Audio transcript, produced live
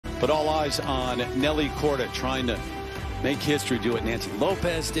But all eyes on Nelly Korda trying to make history, do what Nancy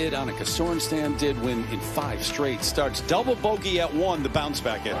Lopez did, Annika Sorenstam did, win in 5 straight starts. Double bogey at 1, the bounce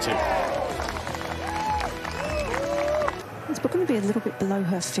back at 2. It's going to be a little bit below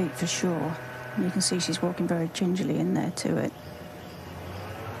her feet for sure. And you can see she's walking very gingerly in there to it.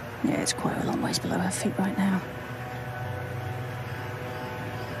 Yeah, it's quite a long ways below her feet right now.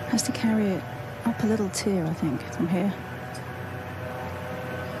 Has to carry it up a little tier, I think, from here.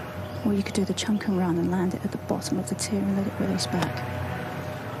 Or you could do the chunk and run and land it at the bottom of the tier and let it release back.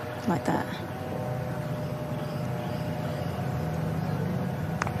 Like that.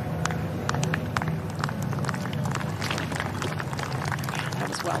 That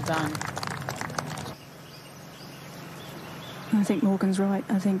was well done. I think Morgan's right.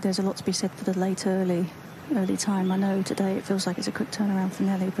 I think there's a lot to be said for the late early time. I know today it feels like it's a quick turnaround for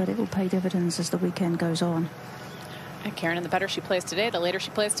Nelly, but it will pay dividends as the weekend goes on. And Karen, the better she plays today, the later she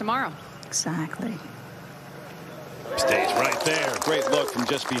plays tomorrow. Exactly. Stays right there. Great look from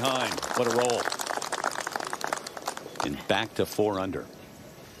just behind. What a roll. And back to 4 under.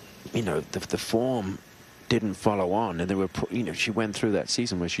 You know, the form didn't follow on, and there were, you know, she went through that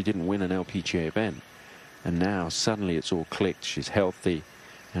season where she didn't win an LPGA event, and now suddenly it's all clicked. She's healthy,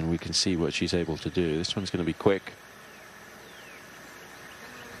 and we can see what she's able to do. This one's going to be quick.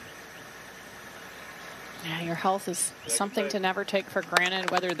 Yeah, your health is something to never take for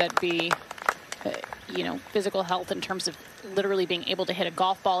granted, whether that be, you know, physical health in terms of literally being able to hit a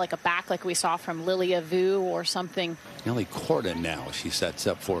golf ball like a back like we saw from Lilia Vu or something. Nelly Korda now, she sets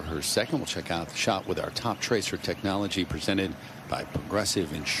up for her second. We'll check out the shot with our top tracer technology presented by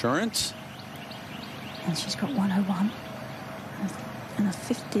Progressive Insurance. And she's got 101 and a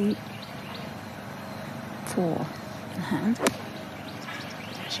 54 in hand.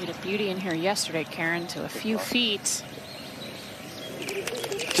 She had a beauty in here yesterday, Karen, to a few feet.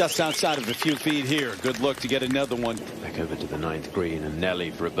 Just outside of a few feet here. Good look to get another one. Back over to the 9th green, and Nelly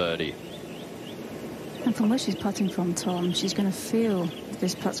for a birdie. And from where she's putting from, Tom, she's going to feel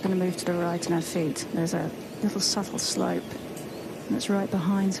this putt's going to move to the right in her feet. There's a little subtle slope that's right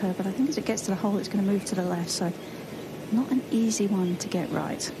behind her, but I think as it gets to the hole, it's going to move to the left. So not an easy one to get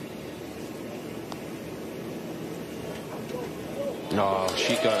right. Oh,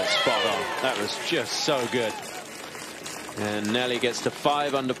 she got it spot on. That was just so good. And Nelly gets to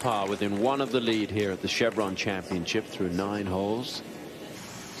 5 under par, within 1 of the lead here at the Chevron Championship through 9 holes.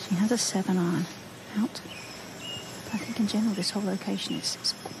 She has a 7-iron out. But I think in general this whole location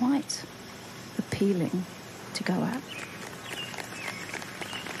is quite appealing to go at.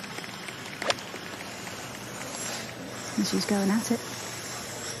 And she's going at it.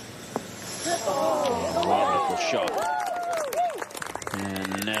 Oh, wonderful shot.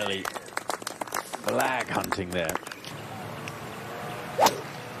 And Nelly flag hunting there.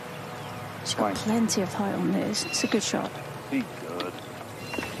 She's got plenty of height on this. It's a good shot. Be good.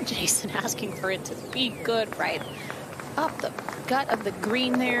 Jason asking for it to be good, right up the gut of the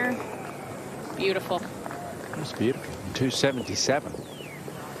green there. Beautiful. That's beautiful. 277.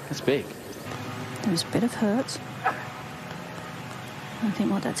 That's big. There was a bit of hurt. I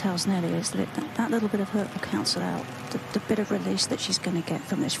think what that tells Nelly is that that little bit of hurt will cancel out the bit of release that she's going to get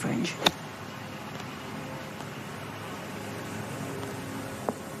from this fringe.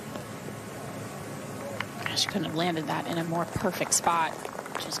 She couldn't have landed that in a more perfect spot.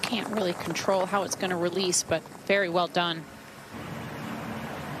 Just can't really control how it's going to release, but very well done.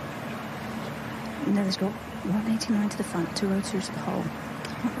 Nelly's got 189 to the front, 202 to the hole.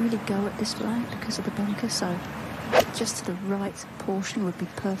 Can't really go at this flag because of the bunker, so just to the right portion would be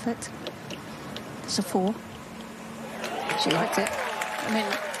perfect. It's a 4. She liked it. I mean,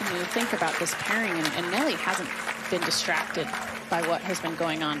 when you think about this pairing, and Nelly hasn't been distracted by what has been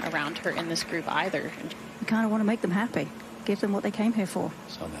going on around her in this group either. You kind of want to make them happy. Give them what they came here for.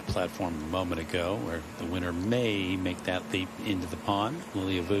 Saw that platform a moment ago where the winner may make that leap into the pond.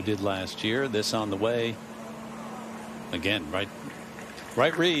 Lilia Vu did last year. This on the way. Again, right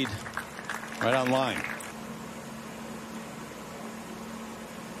read. Right on line.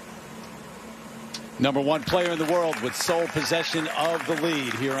 #1 player in the world with sole possession of the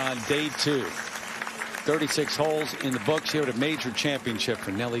lead here on day 2. 36 holes in the books here at a major championship for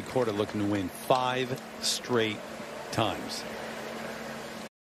Nelly Korda, looking to win 5 straight times.